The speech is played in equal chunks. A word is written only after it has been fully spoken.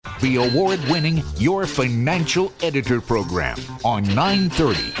the award-winning Your Financial Editor program on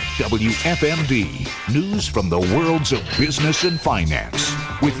 930 WFMD. News from the worlds of business and finance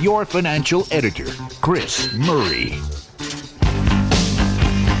with your financial editor, Chris Murray.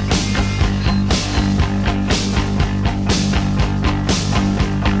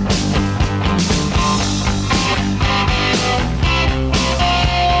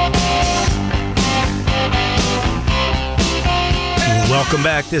 Welcome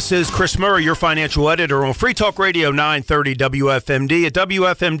back. This is Chris Murray, your financial editor on Free Talk Radio 930 WFMD at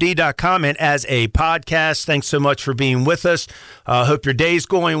WFMD.com and as a podcast. Thanks so much for being with us. Hope your day's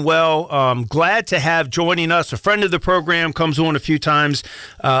going well. Glad to have joining us a friend of the program, comes on a few times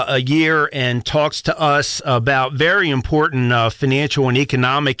a year and talks to us about very important financial and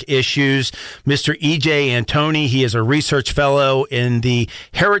economic issues. Mr. E.J. Antoni, he is a research fellow in the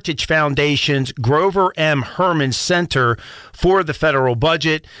Heritage Foundation's Grover M. Herman Center for the federal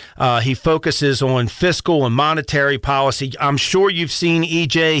budget. He focuses on fiscal and monetary policy. I'm sure you've seen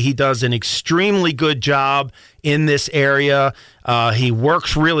EJ. He does an extremely good job in this area. He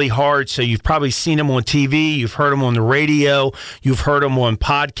works really hard, so you've probably seen him on TV, you've heard him on the radio, you've heard him on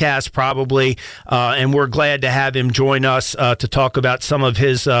podcasts probably, and we're glad to have him join us to talk about some of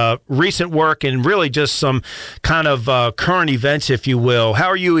his recent work and really just some kind of current events, if you will. How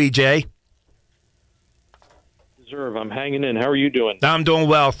are you, EJ? I'm hanging in. How are you doing? I'm doing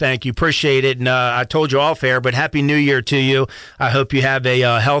well, thank you. Appreciate it. And I told you off air, but Happy New Year to you. I hope you have a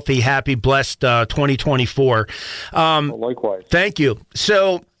healthy, happy, blessed 2024. Well, likewise. Thank you.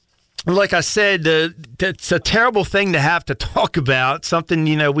 So, like I said, it's a terrible thing to have to talk about, something,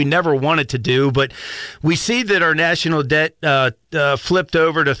 we never wanted to do, but we see that our national debt flipped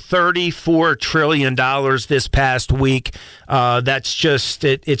over to $34 trillion this past week. That's just,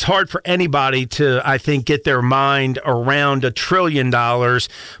 it's hard for anybody to, I think, get their mind around $1 trillion.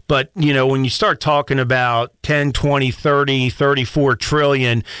 But, when you start talking about 10, 20, 30, 34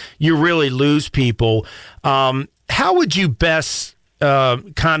 trillion, you really lose people. How would you best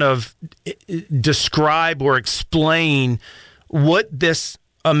kind of describe or explain what this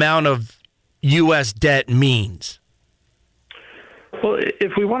amount of U.S. debt means? Well,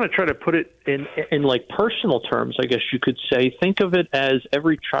 if we want to try to put it in like personal terms, I guess you could say, think of it as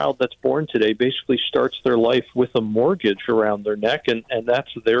every child that's born today basically starts their life with a mortgage around their neck, and that's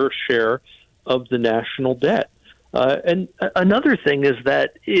their share of the national debt. And another thing is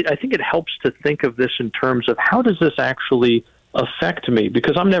that I think it helps to think of this in terms of how does this actually affect me,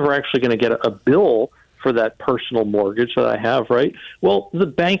 because I'm never actually going to get a bill for that personal mortgage that I have, right? Well, the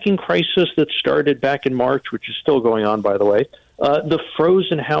banking crisis that started back in March, which is still going on, by the way, the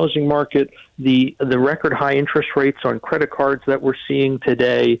frozen housing market, the record high interest rates on credit cards that we're seeing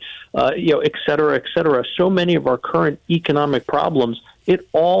today, et cetera, et cetera. So many of our current economic problems, it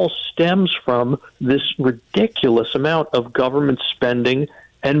all stems from this ridiculous amount of government spending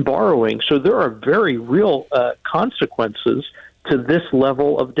and borrowing. So there are very real consequences to this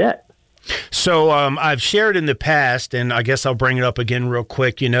level of debt. So I've shared in the past, and I guess I'll bring it up again real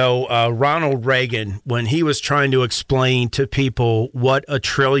quick, Ronald Reagan, when he was trying to explain to people what $1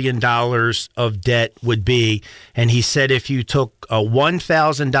 trillion of debt would be, and he said if you took a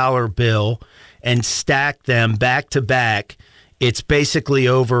 $1,000 bill and stacked them back to back, it's basically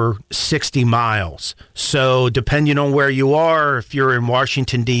over 60 miles. So depending on where you are, if you're in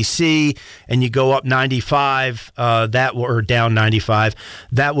Washington, D.C., and you go up 95, or down 95,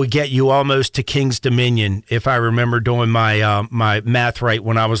 that would get you almost to King's Dominion, if I remember doing my my math right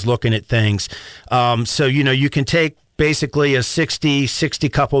when I was looking at things. So, you can take basically a 60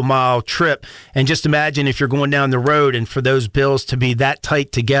 couple mile trip. And just imagine if you're going down the road and for those bills to be that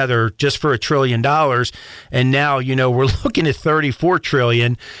tight together just for $1 trillion. And now, we're looking at 34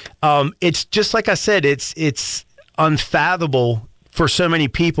 trillion. It's just like I said, it's unfathomable for so many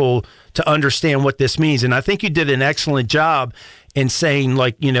people to understand what this means. And I think you did an excellent job in saying,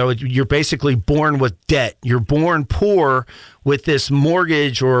 you're basically born with debt. You're born poor with this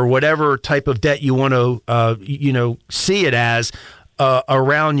mortgage or whatever type of debt you want to, see it as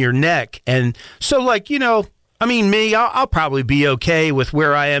around your neck. And so, I'll probably be okay with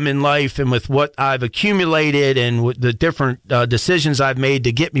where I am in life and with what I've accumulated and with the different decisions I've made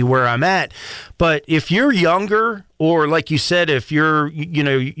to get me where I'm at. But if you're younger, or like you said, if you're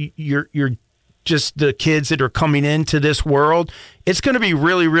just the kids that are coming into this world, it's going to be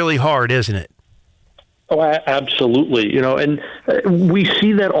really, really hard, isn't it? Oh, absolutely. And we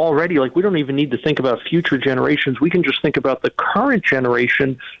see that already. We don't even need to think about future generations. We can just think about the current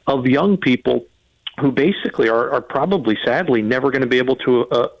generation of young people who basically are probably, sadly, never going to be able to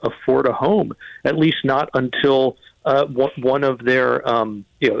afford a home, at least not until one of their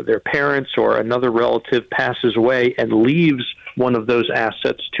their parents or another relative passes away and leaves one of those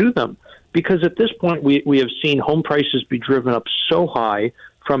assets to them. Because at this point, we have seen home prices be driven up so high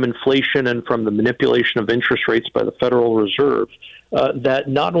from inflation and from the manipulation of interest rates by the Federal Reserve that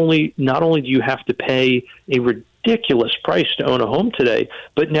not only do you have to pay a ridiculous price to own a home today,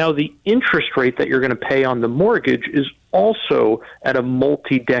 but now the interest rate that you're going to pay on the mortgage is also at a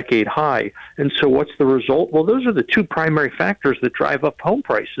multi-decade high. And so what's the result? Well, those are the two primary factors that drive up home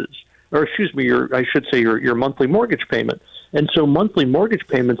prices, or excuse me, your monthly mortgage payment. And so monthly mortgage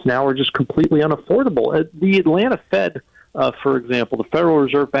payments now are just completely unaffordable. The Atlanta Fed, for example, the Federal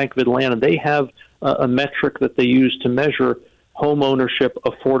Reserve Bank of Atlanta, they have a metric that they use to measure home ownership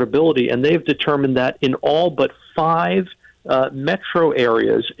affordability, and they've determined that in all but 5 metro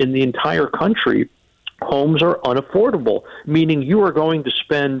areas in the entire country, homes are unaffordable, meaning you are going to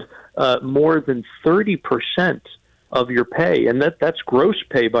spend more than 30% of your pay, and that's gross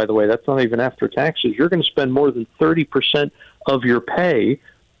pay, by the way. That's not even after taxes. You're going to spend more than 30% of your pay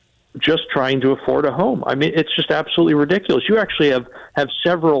just trying to afford a home. I mean, it's just absolutely ridiculous. You actually have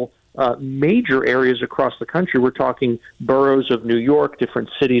several major areas across the country. We're talking boroughs of New York, different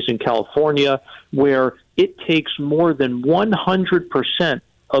cities in California, where it takes more than 100%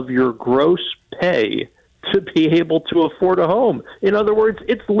 of your gross pay to be able to afford a home. In other words,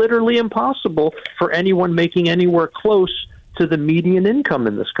 it's literally impossible for anyone making anywhere close to the median income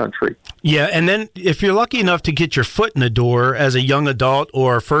in this country. Yeah, and then if you're lucky enough to get your foot in the door as a young adult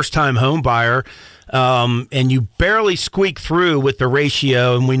or a first-time home buyer, and you barely squeak through with the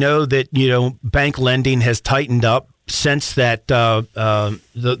ratio, and we know that bank lending has tightened up since that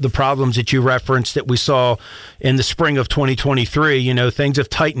the problems that you referenced that we saw in the spring of 2023, things have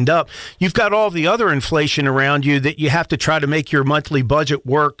tightened up. You've got all the other inflation around you that you have to try to make your monthly budget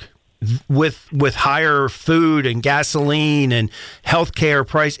work with higher food and gasoline and healthcare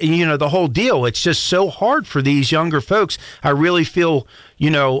price and the whole deal. It's just so hard for these younger folks. I really feel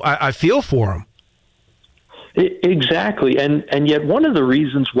I feel for them. Exactly, and yet one of the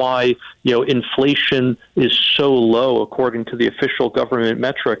reasons why inflation is so low, according to the official government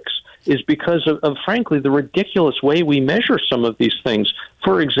metrics, is because of frankly the ridiculous way we measure some of these things.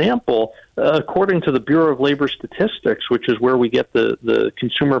 For example, according to the Bureau of Labor Statistics, which is where we get the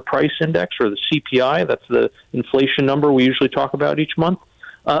Consumer Price Index, or the CPI, that's the inflation number we usually talk about each month.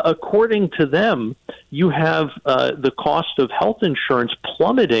 According to them, you have the cost of health insurance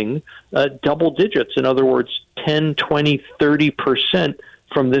plummeting double digits. In other words, 10, 20, 30%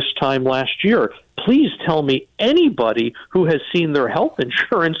 from this time last year. Please tell me anybody who has seen their health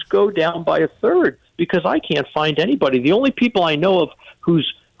insurance go down by a third, because I can't find anybody. The only people I know of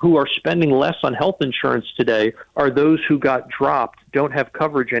who are spending less on health insurance today are those who got dropped, don't have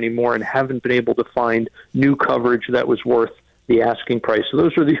coverage anymore, and haven't been able to find new coverage that was worth the asking price. So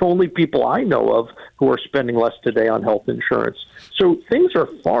those are the only people I know of who are spending less today on health insurance. So things are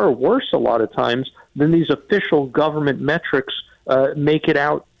far worse a lot of times than these official government metrics make it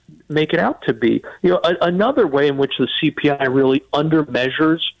out to be. Another way in which the CPI really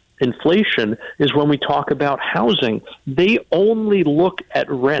undermeasures inflation is when we talk about housing. They only look at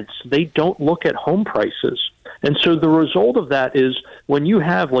rents. They don't look at home prices. And so the result of that is when you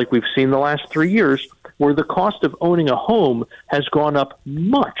have, like we've seen the last 3 years, where the cost of owning a home has gone up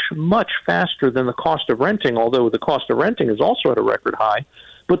much, much faster than the cost of renting, although the cost of renting is also at a record high,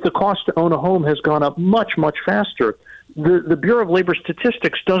 but the cost to own a home has gone up much, much faster. The Bureau of Labor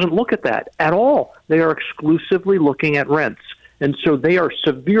Statistics doesn't look at that at all. They are exclusively looking at rents. And so they are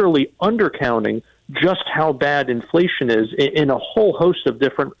severely undercounting just how bad inflation is in a whole host of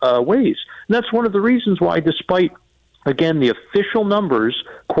different ways. And that's one of the reasons why, despite, again, the official numbers,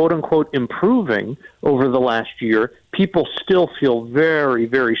 quote unquote, improving over the last year, people still feel very,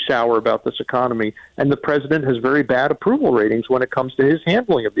 very sour about this economy. And the president has very bad approval ratings when it comes to his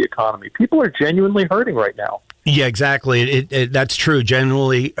handling of the economy. People are genuinely hurting right now. Yeah, exactly. That's true.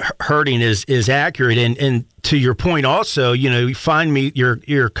 Generally hurting is accurate. And to your point also, you find me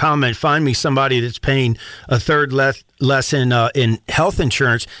your comment, find me somebody that's paying a third less in health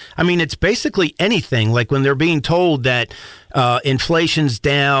insurance. I mean, it's basically anything. Like when they're being told that inflation's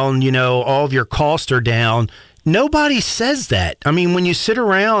down, all of your costs are down. Nobody says that. I mean, when you sit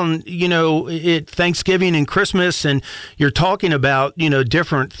around, at Thanksgiving and Christmas and you're talking about,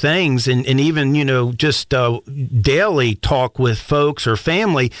 different things and even, just daily talk with folks or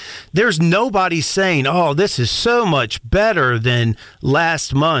family, there's nobody saying, oh, this is so much better than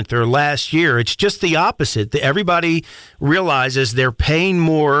last month or last year. It's just the opposite. Everybody realizes they're paying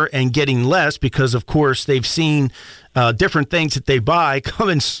more and getting less because, of course, they've seen different things that they buy come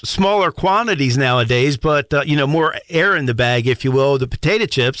in smaller quantities nowadays, but more air in the bag, if you will, the potato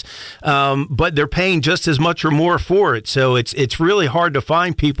chips. But they're paying just as much or more for it. So it's really hard to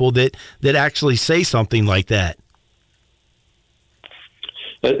find people that actually say something like that.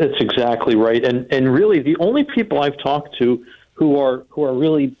 That's exactly right. And really, the only people I've talked to who are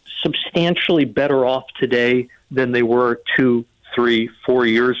really substantially better off today than they were 2, 3, 4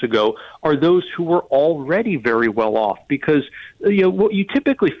 years ago are those who were already very well off. Because what you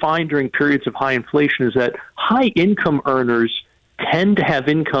typically find during periods of high inflation is that high income earners tend to have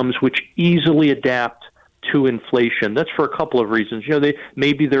incomes which easily adapt to inflation. That's for a couple of reasons.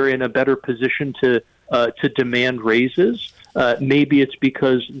 Maybe they're in a better position to demand raises. Maybe it's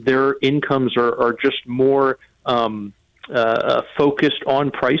because their incomes are just more focused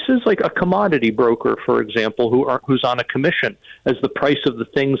on prices, like a commodity broker, for example, who's on a commission. As the price of the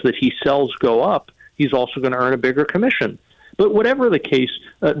things that he sells go up, he's also going to earn a bigger commission. But whatever the case,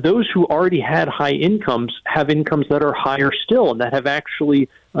 those who already had high incomes have incomes that are higher still and that have actually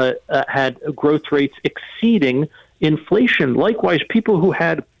had growth rates exceeding inflation. Likewise, people who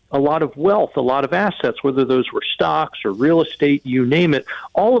had a lot of wealth, a lot of assets, whether those were stocks or real estate, you name it,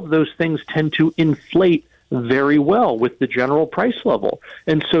 all of those things tend to inflate very well with the general price level.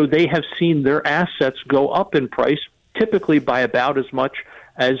 And so they have seen their assets go up in price, typically by about as much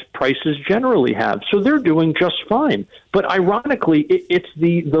as prices generally have. So they're doing just fine. But ironically, it's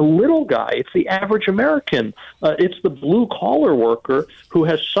the little guy, it's the average American, it's the blue-collar worker who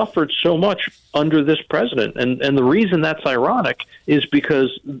has suffered so much under this president. And the reason that's ironic is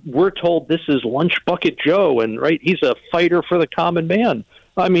because we're told this is Lunch Bucket Joe, and right, he's a fighter for the common man.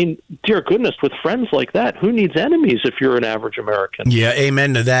 I mean, dear goodness, with friends like that, who needs enemies if you're an average American? Yeah,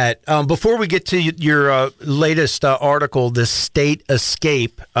 amen to that. Before we get to your latest article, The State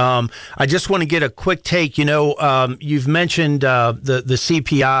Escape, I just want to get a quick take. You've mentioned the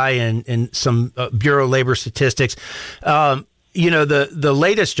CPI and some Bureau of Labor statistics. The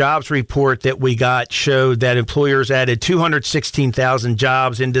latest jobs report that we got showed that employers added 216,000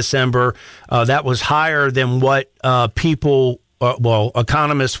 jobs in December. That was higher than what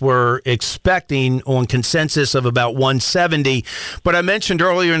economists were expecting on consensus of about 170. But I mentioned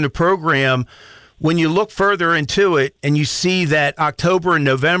earlier in the program, when you look further into it and you see that October and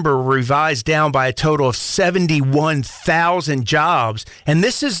November were revised down by a total of 71,000 jobs, and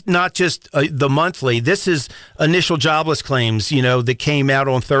this is not just the monthly, this is initial jobless claims, that came out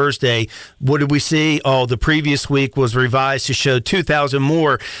on Thursday. What did we see? Oh, the previous week was revised to show 2,000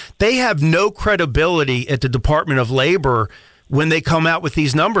 more. They have no credibility at the Department of Labor when they come out with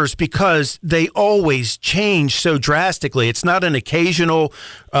these numbers because they always change so drastically. It's not an occasional,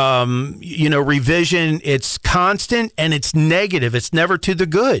 revision. It's constant and it's negative. It's never to the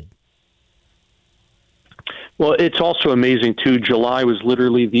good. Well, it's also amazing, too. July was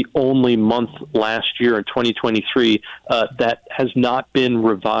literally the only month last year in 2023 that has not been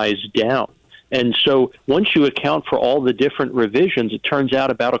revised down. And so once you account for all the different revisions, it turns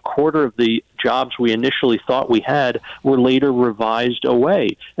out about a quarter of the jobs we initially thought we had were later revised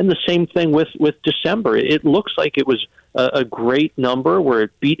away. And the same thing with December. It looks like it was a great number where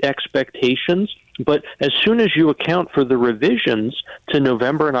it beat expectations. But as soon as you account for the revisions to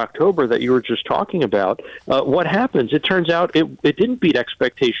November and October that you were just talking about, what happens? It turns out it didn't beat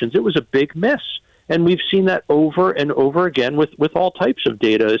expectations. It was a big miss. And we've seen that over and over again with all types of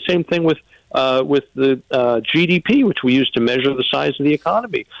data. Same thing with the GDP, which we use to measure the size of the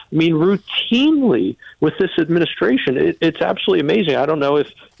economy. I mean, routinely with this administration, it's absolutely amazing. I don't know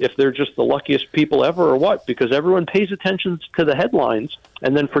if they're just the luckiest people ever or what, because everyone pays attention to the headlines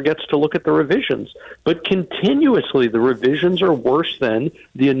and then forgets to look at the revisions. But continuously, the revisions are worse than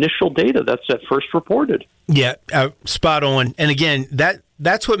the initial data that's at first reported. Yeah, spot on. And again,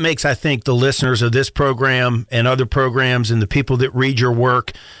 that's what makes, I think, the listeners of this program and other programs and the people that read your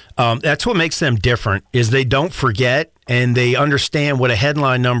work, that's what makes them different, is they don't forget and they understand what a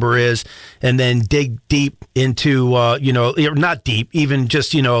headline number is and then dig deep into, not deep, even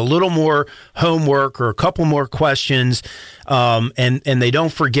just, a little more homework or a couple more questions. And they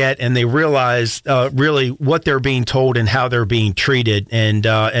don't forget and they realize really what they're being told and how they're being treated. And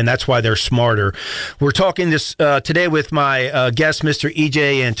that's why they're smarter. We're talking this today with my guest, Mr.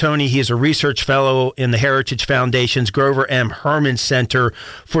 E.J. Antoni. He is a research fellow in the Heritage Foundation's Grover M. Herman Center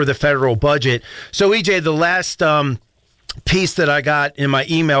for the Federal Budget. So, E.J., the last piece that I got in my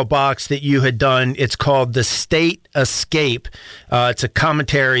email box that you had done, it's called The State Escape. It's a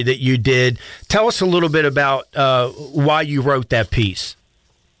commentary that you did. Tell us a little bit about why you wrote that piece.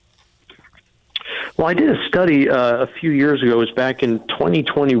 Well, I did a study a few years ago. It was back in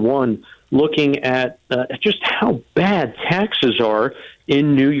 2021 looking at just how bad taxes are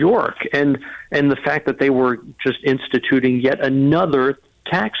in New York, and the fact that they were just instituting yet another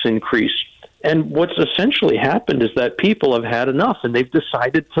tax increase. And what's essentially happened is that people have had enough, and they've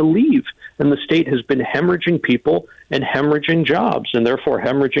decided to leave. And the state has been hemorrhaging people and hemorrhaging jobs, and therefore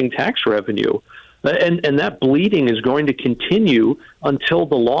hemorrhaging tax revenue. And that bleeding is going to continue until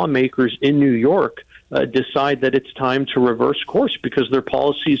the lawmakers in New York decide that it's time to reverse course, because their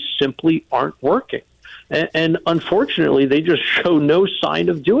policies simply aren't working. And unfortunately, they just show no sign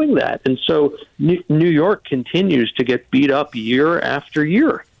of doing that. And so New York continues to get beat up year after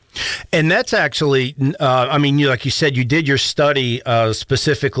year. And that's actually, like you said, you did your study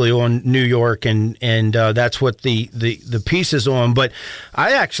specifically on New York, and that's what the piece is on. But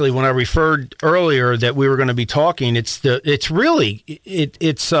I actually, when I referred earlier that we were going to be talking, it's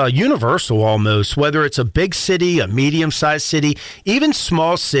universal almost. Whether it's a big city, a medium-sized city, even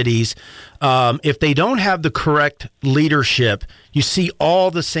small cities, if they don't have the correct leadership, you see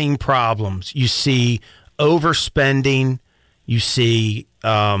all the same problems. You see overspending. You see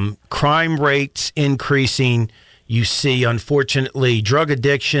crime rates increasing. You see, unfortunately, drug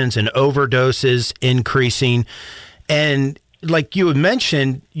addictions and overdoses increasing. And like you had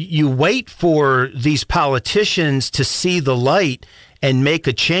mentioned, you wait for these politicians to see the light and make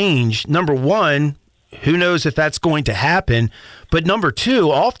a change. Number one, who knows if that's going to happen? But number two,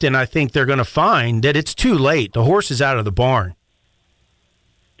 often I think they're going to find that it's too late. The horse is out of the barn.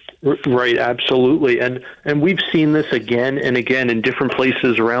 Right, absolutely. And we've seen this again and again in different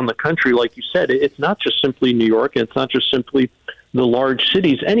places around the country. Like you said, it's not just simply New York. It's not just simply the large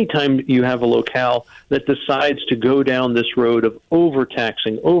cities. Anytime you have a locale that decides to go down this road of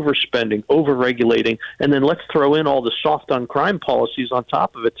overtaxing, overspending, overregulating, and then let's throw in all the soft on crime policies on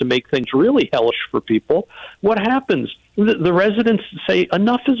top of it to make things really hellish for people, what happens? The residents say,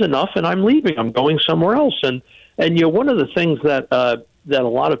 enough is enough, and I'm leaving. I'm going somewhere else. And one of the things that a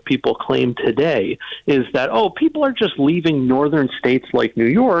lot of people claim today is that, people are just leaving northern states like New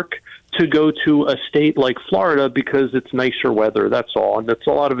York to go to a state like Florida because it's nicer weather. That's all. And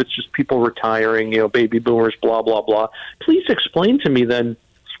a lot of it's just people retiring, baby boomers, blah, blah, blah. Please explain to me then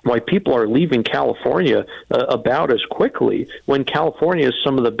why people are leaving California about as quickly when California is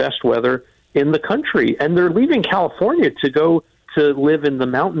some of the best weather in the country. And they're leaving California to go to live in the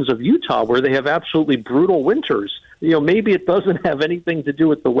mountains of Utah where they have absolutely brutal winters. Maybe it doesn't have anything to do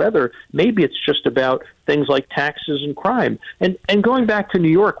with the weather. Maybe it's just about things like taxes and crime. And going back to New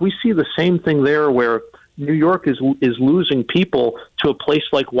York, we see the same thing there, where New York is losing people to a place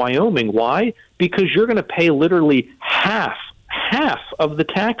like Wyoming. Why? Because you're going to pay literally half of the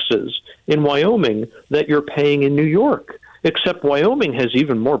taxes in Wyoming that you're paying in New York. Except Wyoming has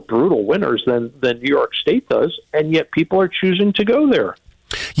even more brutal winters than New York State does, and yet people are choosing to go there.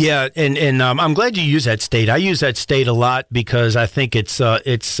 Yeah, and I'm glad you use that state. I use that state a lot because I think it's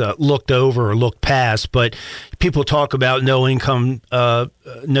looked over or looked past. But people talk about no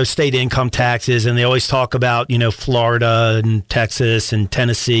state income taxes, and they always talk about Florida and Texas and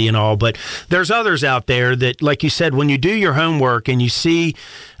Tennessee and all. But there's others out there that, like you said, when you do your homework and you see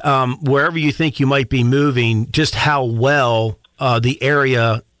wherever you think you might be moving, just how well the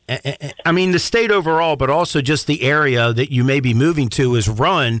area. I mean, the state overall, but also just the area that you may be moving to is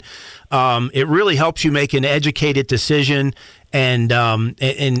run. It really helps you make an educated decision, and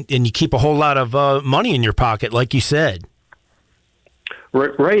you keep a whole lot of money in your pocket, like you said.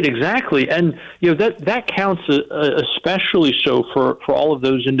 Right, exactly, and that counts especially so for all of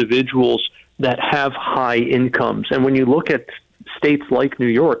those individuals that have high incomes. And when you look at states like New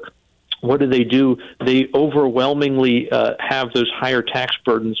York, what do? They overwhelmingly have those higher tax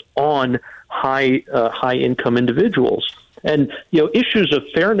burdens on high income individuals. And issues of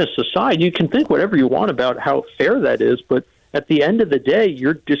fairness aside, you can think whatever you want about how fair that is, but at the end of the day,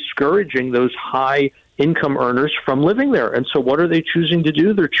 you're discouraging those high income earners from living there. And so what are they choosing to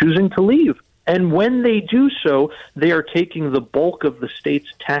do? They're choosing to leave. And when they do so, they are taking the bulk of the state's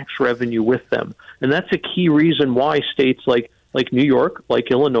tax revenue with them. And that's a key reason why states like New York, like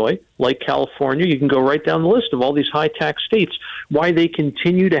Illinois, like California, you can go right down the list of all these high-tax states, why they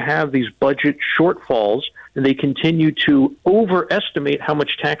continue to have these budget shortfalls and they continue to overestimate how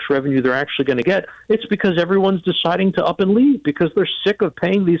much tax revenue they're actually going to get. It's because everyone's deciding to up and leave because they're sick of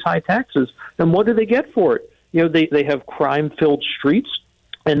paying these high taxes. And what do they get for it? They have crime-filled streets,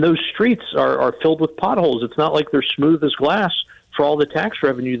 and those streets are filled with potholes. It's not like they're smooth as glass for all the tax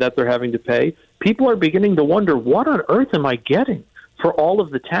revenue that they're having to pay. People are beginning to wonder, what on earth am I getting for all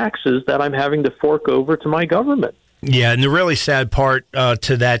of the taxes that I'm having to fork over to my government? Yeah, and the really sad part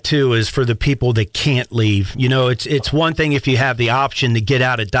to that, too, is for the people that can't leave. You know, it's one thing if you have the option to get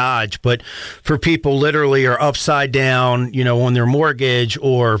out of Dodge, but for people literally are upside down, you know, on their mortgage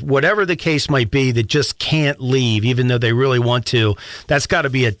or whatever the case might be that just can't leave, even though they really want to, that's got to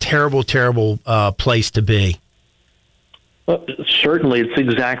be a terrible, terrible place to be. Certainly, it's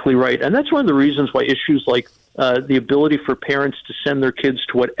exactly right. And that's one of the reasons why issues like the ability for parents to send their kids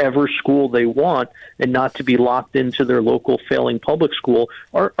to whatever school they want and not to be locked into their local failing public school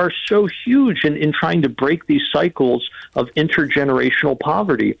are so huge in trying to break these cycles of intergenerational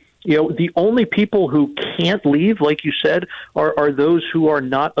poverty. You know, the only people who can't leave, like you said, are those who are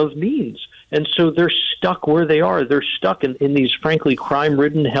not of means. And so they're stuck where they are. They're stuck in these, frankly,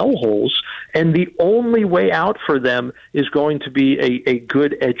 crime-ridden hellholes. And the only way out for them is going to be a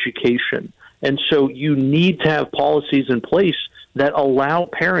good education. And so you need to have policies in place that allow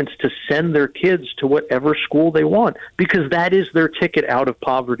parents to send their kids to whatever school they want, because that is their ticket out of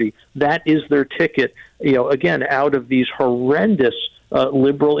poverty. That is their ticket, you know, again, out of these horrendous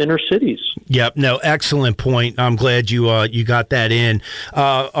liberal inner cities. Yep. No, excellent point. I'm glad you got that in.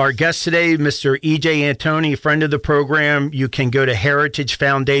 Our guest today, Mr. E.J. Antoni, friend of the program. You can go to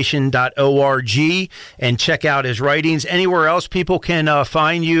heritagefoundation.org and check out his writings. Anywhere else people can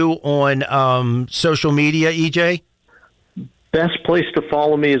find you on social media, E.J.? Best place to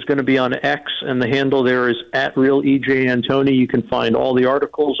follow me is going to be on X, and the handle there is @RealEJAntoni. You can find all the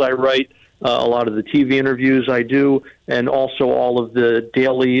articles I write, a lot of the TV interviews I do, and also all of the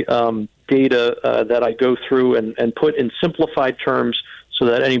daily data that I go through and put in simplified terms so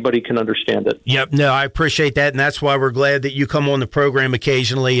that anybody can understand it. Yep. No, I appreciate that, and that's why we're glad that you come on the program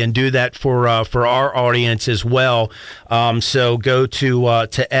occasionally and do that for our audience as well. So go to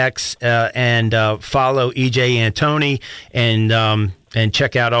X and follow E.J. Antoni and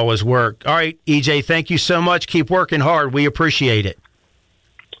check out all his work. All right, E.J., thank you so much. Keep working hard. We appreciate it.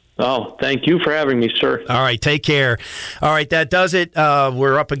 Oh, thank you for having me, sir. All right, take care. All right, that does it.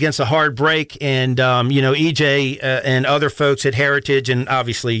 We're up against a hard break, and EJ and other folks at Heritage, and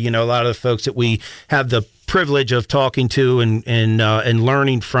obviously, a lot of the folks that we have the privilege of talking to and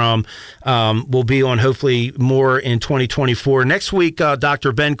learning from will be on hopefully more in 2024. Next week,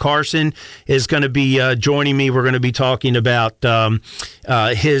 Dr. Ben Carson is going to be joining me. We're going to be talking about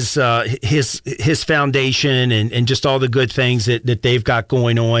his foundation and just all the good things that they've got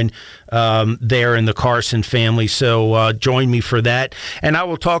going on there in the Carson family. So join me for that. And I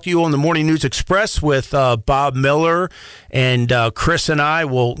will talk to you on the Morning News Express with Bob Miller, and Chris and I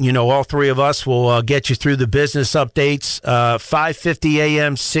will, all three of us will get you through the business updates, 5:50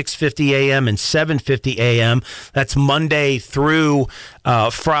 a.m., 6:50 a.m., and 7:50 a.m. That's Monday through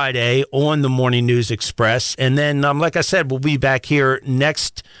Friday on the Morning News Express. And then, like I said, we'll be back here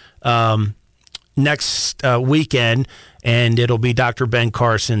next weekend, and it'll be Dr. Ben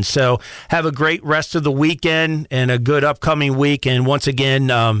Carson. So have a great rest of the weekend and a good upcoming week. And once again,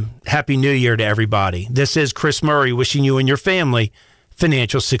 Happy New Year to everybody. This is Chris Murray wishing you and your family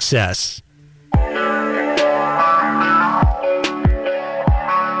financial success.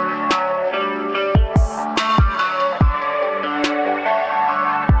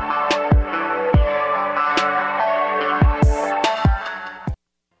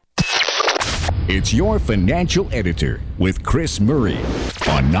 It's Your Financial Editor with Chris Murray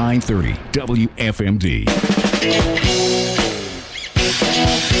on 930 WFMD.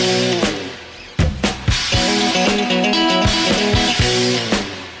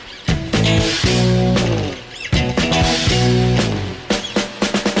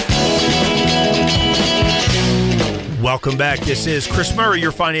 Welcome back. This is Chris Murray,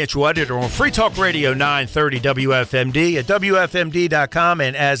 your financial editor on Free Talk Radio 930 WFMD at WFMD.com,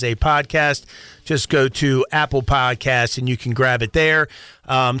 and as a podcast, just go to Apple Podcasts and you can grab it there.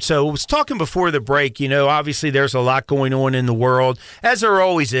 So I was talking before the break, obviously there's a lot going on in the world, as there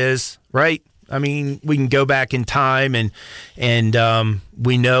always is, right? I mean, we can go back in time and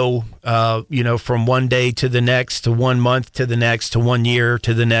we know, from one day to the next, to 1 month to the next, to 1 year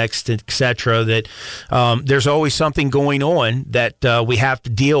to the next, et cetera, that there's always something going on that we have to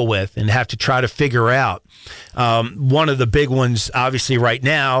deal with and have to try to figure out. One of the big ones, obviously, right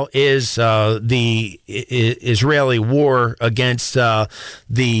now is the Israeli war against the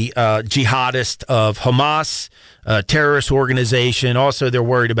jihadists of Hamas, terrorist organization. Also, they're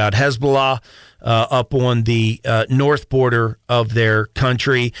worried about Hezbollah up on the north border of their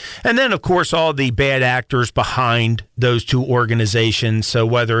country. And then, of course, all the bad actors behind those two organizations. So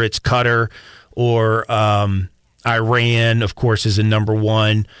whether it's Qatar or Iran, of course, is a number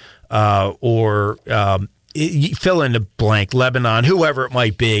one, or fill in the blank, Lebanon, whoever it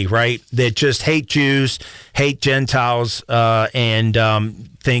might be, right, that just hate Jews, hate Gentiles, and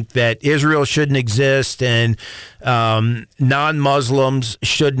think that Israel shouldn't exist and non-Muslims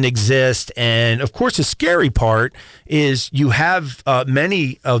shouldn't exist. And, of course, the scary part is you have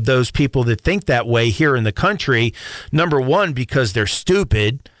many of those people that think that way here in the country, number one, because they're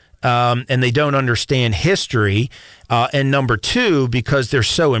stupid, and they don't understand history. And number two, because they're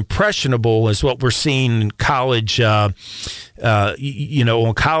so impressionable, is what we're seeing in college, on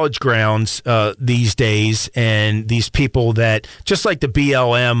college grounds these days. And these people that, just like the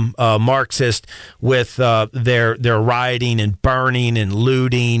BLM Marxist, with their rioting and burning and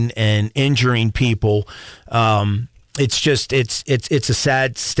looting and injuring people. It's a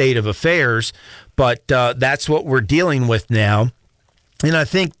sad state of affairs, but that's what we're dealing with now. And I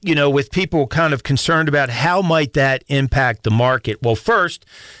think, with people kind of concerned about how might that impact the market. Well, first,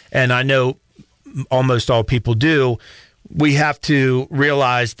 and I know almost all people do, we have to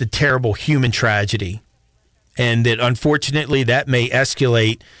realize the terrible human tragedy. And that, unfortunately, that may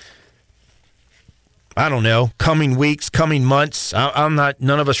escalate, I don't know, coming weeks, coming months. None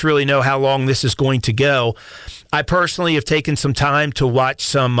of us really know how long this is going to go. I personally have taken some time to watch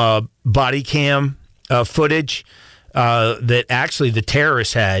some body cam footage that actually the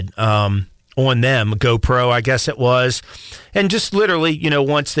terrorists had on them, a GoPro, I guess it was. And just literally,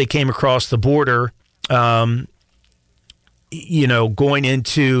 once they came across the border, going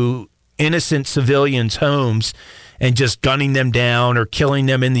into innocent civilians' homes and just gunning them down or killing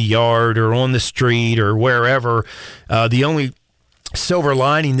them in the yard or on the street or wherever. The only silver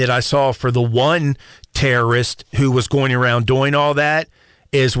lining that I saw for the one terrorist who was going around doing all that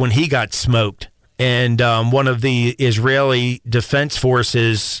is when he got smoked. And one of the Israeli Defense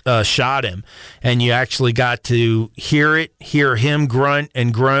Forces shot him. And you actually got to hear him grunt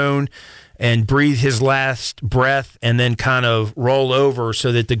and groan and breathe his last breath and then kind of roll over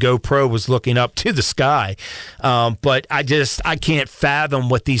so that the GoPro was looking up to the sky. But I can't fathom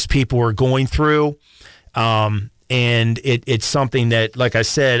what these people are going through. And it's something that, like I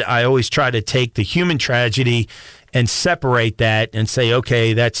said, I always try to take the human tragedy and separate that and say,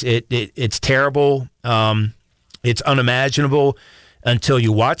 okay, that's it. It's terrible. It's unimaginable until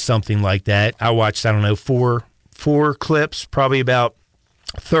you watch something like that. I watched, four clips, probably about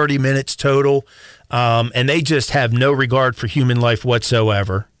 30 minutes total, and they just have no regard for human life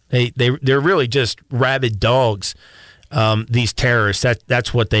whatsoever. They're really just rabid dogs. These terrorists,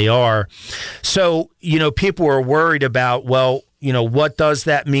 that's what they are. So, people are worried about, well, what does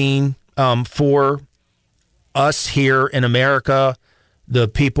that mean for us here in America, the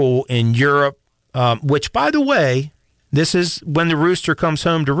people in Europe, which, by the way, this is when the rooster comes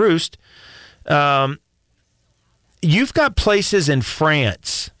home to roost. You've got places in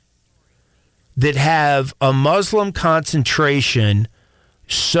France that have a Muslim concentration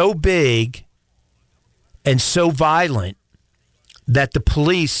so big and so violent that the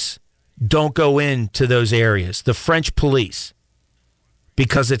police don't go into those areas, the French police,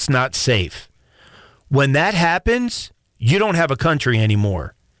 because it's not safe. When that happens, you don't have a country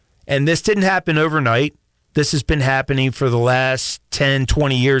anymore. And this didn't happen overnight. This has been happening for the last 10,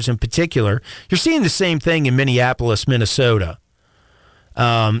 20 years in particular. You're seeing the same thing in Minneapolis, Minnesota.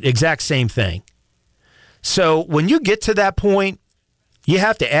 Exact same thing. So when you get to that point, you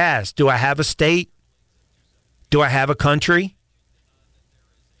have to ask, do I have a state? Do I have a country?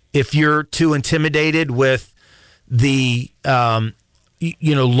 If you're too intimidated with the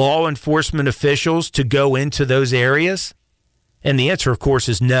law enforcement officials to go into those areas? And the answer, of course,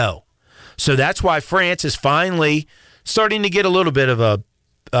 is no. So that's why France is finally starting to get a little bit of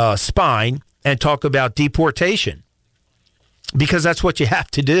a spine and talk about deportation, because that's what you have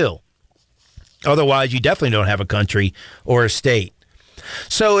to do. Otherwise, you definitely don't have a country or a state.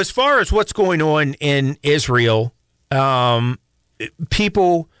 So as far as what's going on in Israel,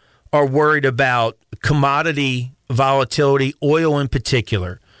 people are worried about commodity volatility, oil in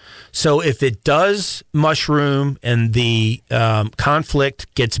particular. So if it does mushroom and the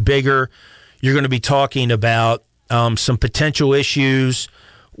conflict gets bigger, you're going to be talking about some potential issues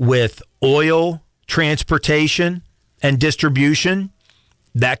with oil transportation and distribution.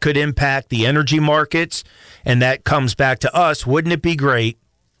 That could impact the energy markets, and that comes back to us. Wouldn't it be great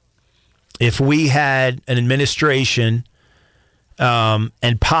if we had an administration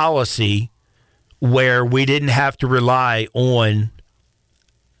and policy where we didn't have to rely on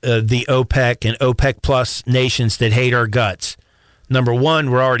the OPEC and OPEC plus nations that hate our guts? Number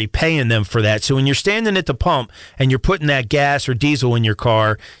one, we're already paying them for that. So when you're standing at the pump and you're putting that gas or diesel in your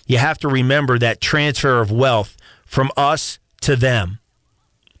car, you have to remember that transfer of wealth from us to them.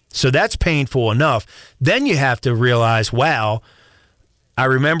 So that's painful enough. Then you have to realize, wow, I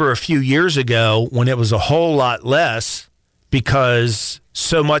remember a few years ago when it was a whole lot less because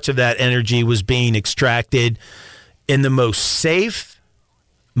so much of that energy was being extracted in the most safe,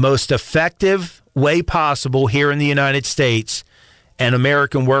 most effective way possible here in the United States, and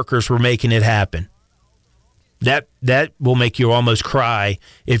American workers were making it happen. That will make you almost cry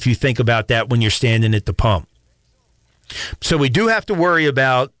if you think about that when you're standing at the pump. So we do have to worry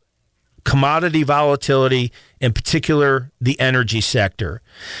about commodity volatility, in particular the energy sector.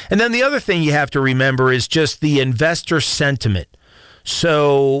 And then the other thing you have to remember is just the investor sentiment.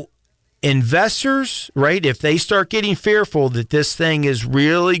 So investors, right, if they start getting fearful that this thing is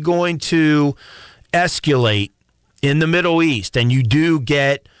really going to escalate in the Middle East, and you do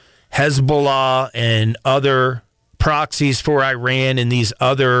get Hezbollah and other proxies for Iran and these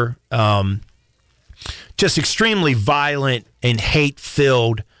other just extremely violent and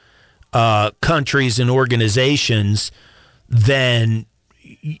hate-filled countries and organizations, then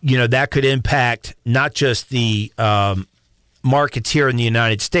that could impact not just the markets here in the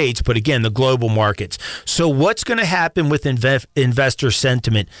United States, but again, the global markets. So what's going to happen with investor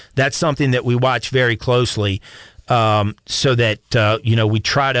sentiment? That's something that we watch very closely, so that we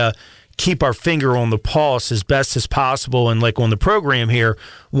try to keep our finger on the pulse as best as possible. And like on the program here,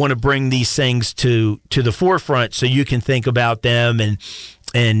 want to bring these things to the forefront so you can think about them and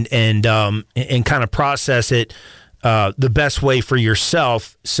kind of process it the best way for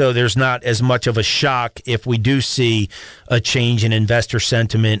yourself, so there's not as much of a shock if we do see a change in investor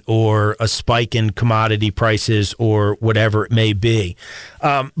sentiment or a spike in commodity prices or whatever it may be.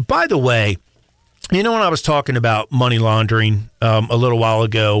 By the way, when I was talking about money laundering a little while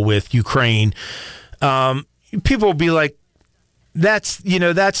ago with Ukraine, people will be like, that's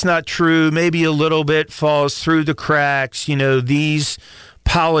not true. Maybe a little bit falls through the cracks. These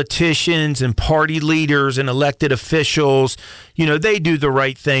politicians and party leaders and elected officials, they do the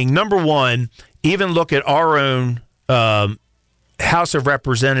right thing. Number one, even look at our own House of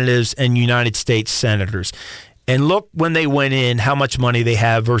Representatives and United States senators, and look when they went in, how much money they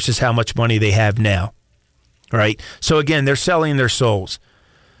have versus how much money they have now. Right? So again, they're selling their souls.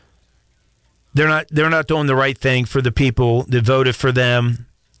 They're not doing the right thing for the people that voted for them.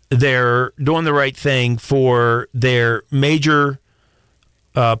 They're doing the right thing for their major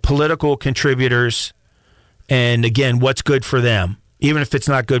political contributors, and again, what's good for them, even if it's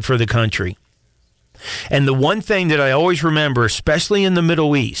not good for the country. And the one thing that I always remember, especially in the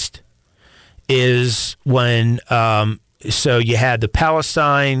Middle East, is when so you had the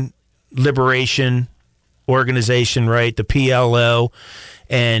Palestine Liberation Organization, right, the PLO,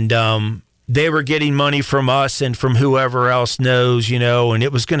 and they were getting money from us and from whoever else knows, and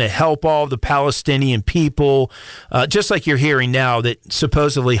it was going to help all the Palestinian people, just like you're hearing now that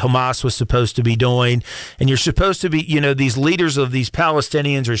supposedly Hamas was supposed to be doing. And you're supposed to be, these leaders of these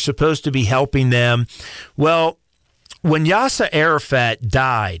Palestinians are supposed to be helping them. Well, when Yasser Arafat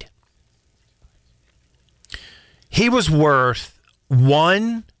died, he was worth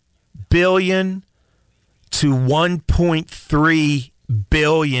 $1 billion to $1.3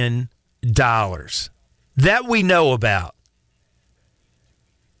 billion that we know about.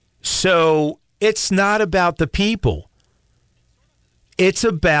 So it's not about the people. It's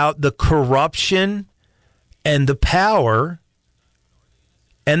about the corruption and the power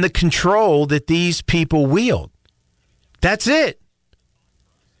and the control that these people wield. That's it.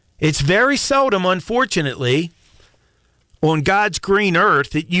 It's very seldom, unfortunately, on God's green earth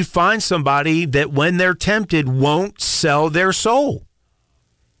that you find somebody that when they're tempted won't sell their soul.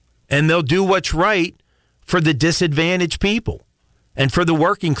 And they'll do what's right for the disadvantaged people and for the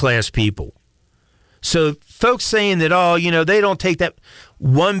working class people. So folks saying that, they don't take that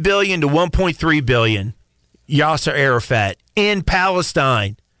 $1 billion to $1.3 billion, Yasser Arafat, in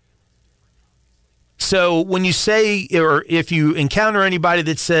Palestine. So when you say, or if you encounter anybody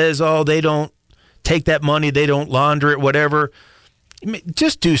that says, they don't take that money, they don't launder it, whatever,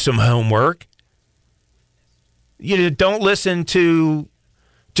 just do some homework. Don't listen to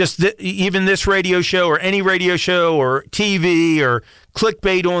just even this radio show or any radio show or TV or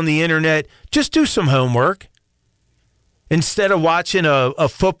clickbait on the internet. Just do some homework instead of watching a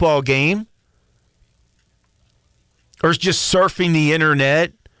football game or just surfing the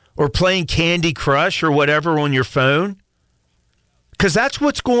internet or playing Candy Crush or whatever on your phone. Because that's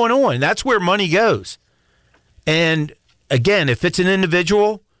what's going on. That's where money goes. And again, if it's an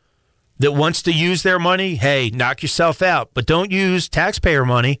individual that wants to use their money, hey, knock yourself out. But don't use taxpayer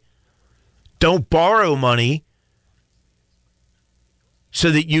money. Don't borrow money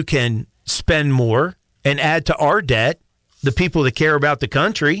so that you can spend more and add to our debt. the people that care about the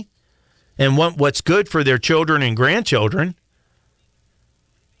country and want what's good for their children and grandchildren.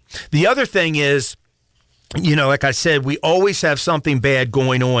 The other thing is, like I said, we always have something bad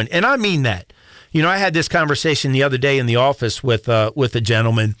going on. And I mean that. I had this conversation the other day in the office with a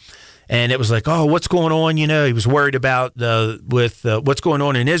gentleman, and it was like, oh, what's going on? He was worried about what's going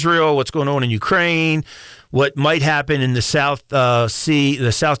on in Israel, what's going on in Ukraine, what might happen in the South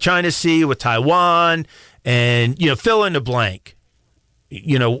China Sea with Taiwan, and, fill in the blank.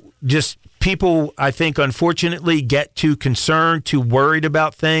 Just people, I think, unfortunately, get too concerned, too worried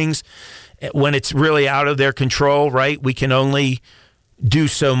about things when it's really out of their control, right? We can only do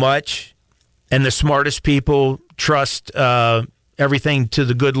so much, and the smartest people trust everything to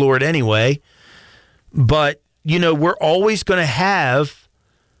the good Lord anyway. But, we're always going to have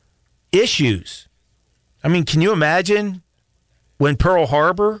issues. I mean, can you imagine when Pearl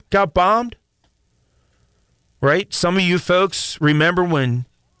Harbor got bombed? Right? Some of you folks remember when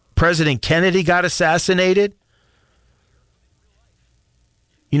President Kennedy got assassinated?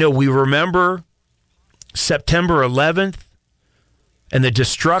 We remember September 11th and the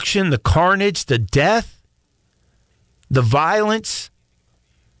destruction, the carnage, the death, the violence,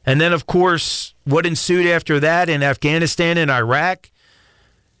 and then, of course, what ensued after that in Afghanistan and Iraq,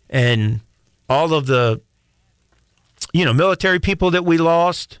 and all of the, military people that we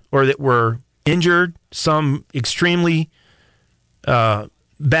lost or that were injured, some extremely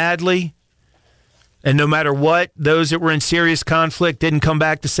badly. And no matter what, those that were in serious conflict didn't come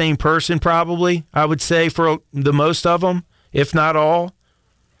back the same person, probably, I would say, for the most of them, if not all.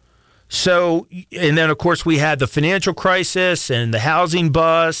 So, and then, of course, we had the financial crisis and the housing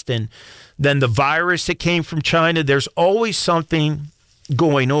bust and then the virus that came from China. There's always something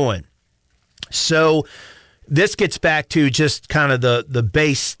going on. So this gets back to just kind of the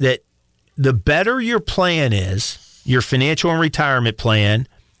base that the better your plan is, your financial and retirement plan,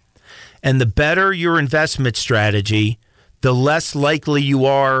 and the better your investment strategy, the less likely you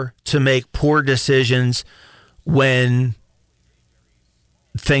are to make poor decisions when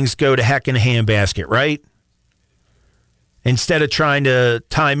things go to heck in a handbasket, right? Instead of trying to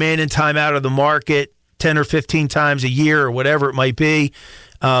time in and time out of the market 10 or 15 times a year or whatever it might be,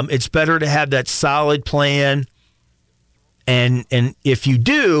 it's better to have that solid plan. And if you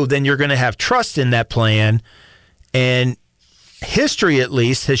do, then you're going to have trust in that plan. And history, at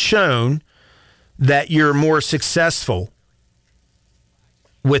least, has shown that you're more successful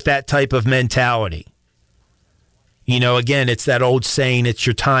with that type of mentality. Again, it's that old saying, it's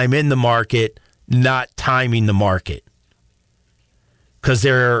your time in the market, not timing the market. Because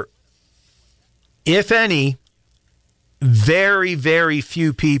there are, if any, very, very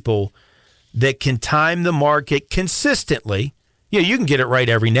few people that can time the market consistently. Yeah, you can get it right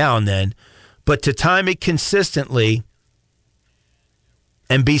every now and then, but to time it consistently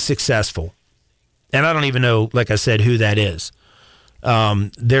and be successful. And I don't even know, like I said, who that is.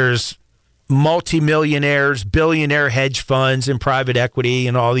 There's multimillionaires, billionaire hedge funds and private equity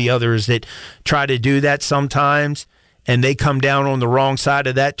and all the others that try to do that sometimes, and they come down on the wrong side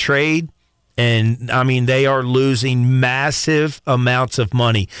of that trade. And, I mean, they are losing massive amounts of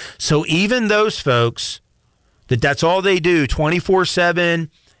money. So even those folks that's all they do 24/7,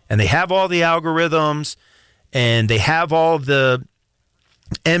 and they have all the algorithms, and they have all of the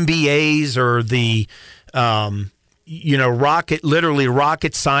MBAs or the,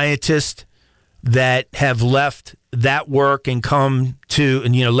 rocket scientists that have left that work and come to,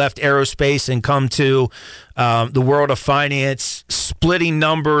 left aerospace and come to the world of finance, splitting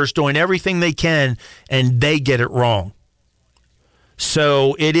numbers, doing everything they can, and they get it wrong.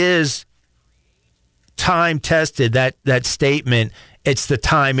 So it is time tested, that statement. It's the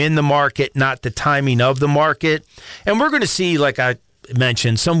time in the market, not the timing of the market. And we're going to see, like I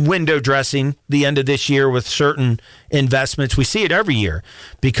mentioned, some window dressing the end of this year with certain investments. We see it every year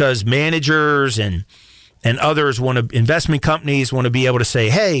because managers and others investment companies want to be able to say,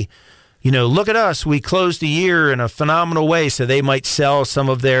 hey, look at us. We closed the year in a phenomenal way. So they might sell some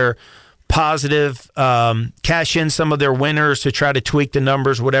of their positive, cash in some of their winners to try to tweak the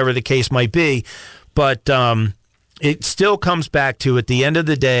numbers, whatever the case might be. But it still comes back to, at the end of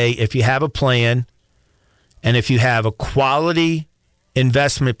the day, if you have a plan and if you have a quality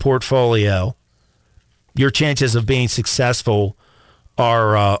investment portfolio, your chances of being successful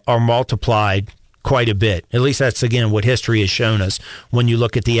are multiplied quite a bit. At least that's, again, what history has shown us when you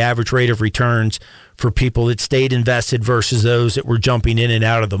look at the average rate of returns for people that stayed invested versus those that were jumping in and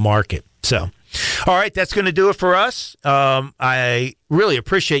out of the market. So All right, that's going to do it for us. I really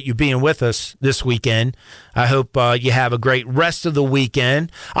appreciate you being with us this weekend. I hope you have a great rest of the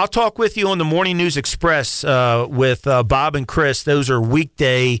weekend. I'll talk with you on the Morning News Express with Bob and Chris. Those are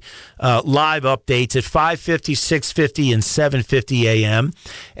weekday live updates at 5:50, 6:50, and 7:50 a.m.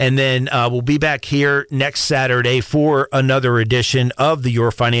 And then we'll be back here next Saturday for another edition of the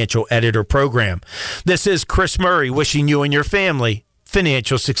Your Financial Editor program. This is Chris Murray wishing you and your family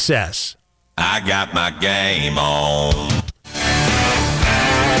financial success. I got my game on.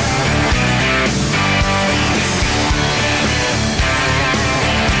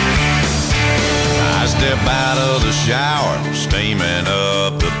 I step out of the shower, steaming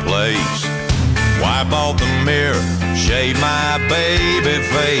up the place. Wipe off the mirror, shave my baby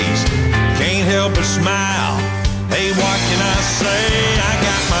face. Can't help but smile. Hey, what can I say? I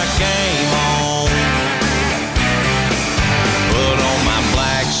got my game on. Put on my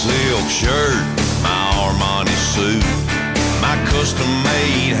black silk shirt, my Armani suit, my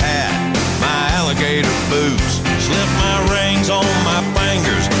custom-made hat, my alligator boots, slip my rings on my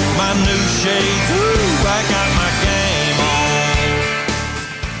fingers, my new shades, ooh, I got my game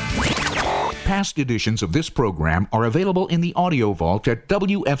on. Past editions of this program are available in the audio vault at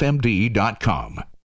WFMD.com.